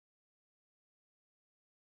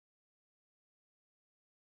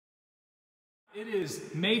It is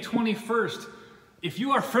May 21st. If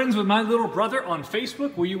you are friends with my little brother on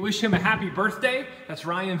Facebook, will you wish him a happy birthday? That's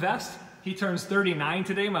Ryan Vest. He turns 39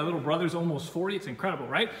 today. My little brother's almost 40. It's incredible,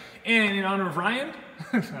 right? And in honor of Ryan,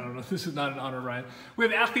 I don't know, this is not in honor of Ryan. We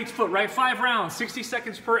have Athlete's Foot, right? 5 rounds, 60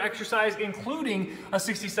 seconds per exercise, including a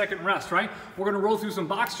 60-second rest, right? We're gonna roll through some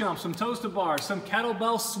box jumps, some toes to bars, some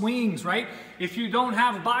kettlebell swings, right? If you don't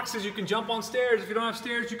have boxes, you can jump on stairs. If you don't have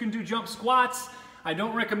stairs, you can do jump squats. I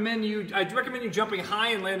recommend you jumping high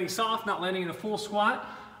and landing soft, not landing in a full squat.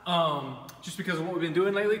 Just because of what we've been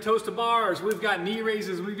doing lately. Toes to bars, we've got knee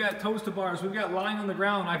raises, we've got toes to bars, we've got lying on the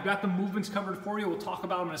ground. I've got the movements covered for you. We'll talk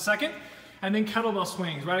about them in a second. And then kettlebell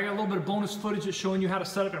swings, right? I got a little bit of bonus footage that's showing you how to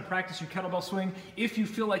set up and practice your kettlebell swing if you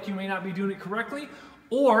feel like you may not be doing it correctly,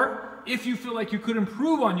 or if you feel like you could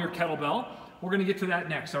improve on your kettlebell. We're gonna get to that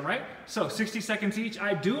next, all right? So 60 seconds each.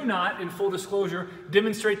 I do not, in full disclosure,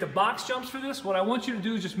 demonstrate the box jumps for this. What I want you to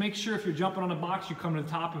do is just make sure if you're jumping on a box, you come to the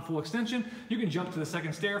top in full extension. You can jump to the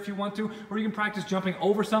second stair if you want to, or you can practice jumping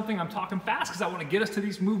over something. I'm talking fast because I wanna get us to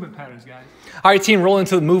these movement patterns, guys. All right, team, roll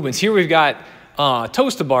into the movements. Here we've got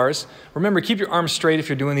toes to bars. Remember, keep your arms straight if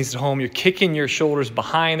you're doing these at home. You're kicking your shoulders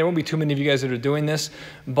behind. There won't be too many of you guys that are doing this,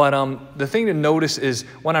 but the thing to notice is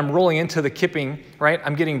when I'm rolling into the kipping, right,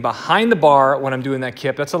 I'm getting behind the bar when I'm doing that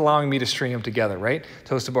kip. That's allowing me to string them together, right?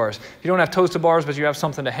 Toes to bars. If you don't have toes to bars, but you have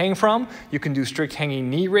something to hang from, you can do strict hanging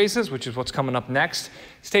knee raises, which is what's coming up next.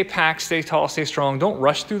 Stay packed, stay tall, stay strong. Don't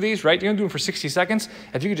rush through these, right? You're gonna do them for 60 seconds.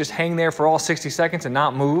 If you could just hang there for all 60 seconds and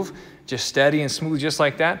not move, just steady and smooth just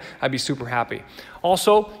like that, I'd be super happy.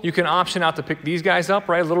 Also, you can option out to pick these guys up,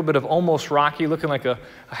 right? A little bit of almost Rocky, looking like a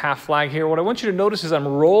half flag here. What I want you to notice is I'm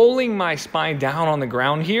rolling my spine down on the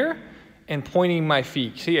ground here and pointing my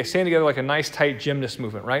feet. See, I stand together like a nice tight gymnast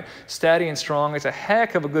movement, right? Steady and strong. It's a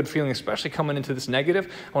heck of a good feeling, especially coming into this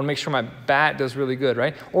negative. I wanna make sure my bat does really good,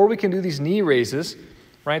 right? Or we can do these knee raises,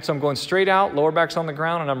 right? So I'm going straight out, lower back's on the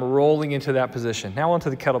ground, and I'm rolling into that position. Now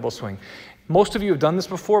onto the kettlebell swing. Most of you have done this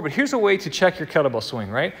before, but here's a way to check your kettlebell swing,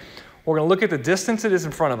 right? We're gonna look at the distance it is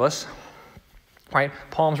in front of us, right?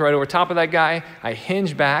 Palms right over top of that guy. I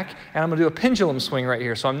hinge back, and I'm gonna do a pendulum swing right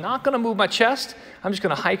here. So I'm not gonna move my chest. I'm just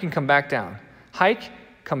gonna hike and come back down. Hike,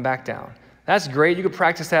 come back down. That's great. You could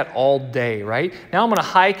practice that all day, right? Now I'm gonna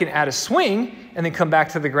hike and add a swing and then come back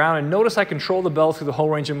to the ground, and notice I control the bell through the whole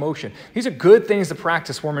range of motion. These are good things to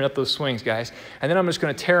practice warming up those swings, guys. And then I'm just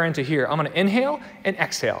gonna tear into here. I'm gonna inhale and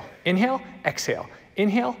exhale. Inhale, exhale.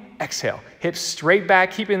 Inhale, exhale. Hips straight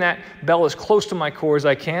back, keeping that bell as close to my core as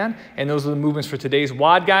I can. And those are the movements for today's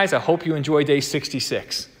WOD, guys. I hope you enjoy day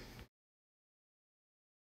 66.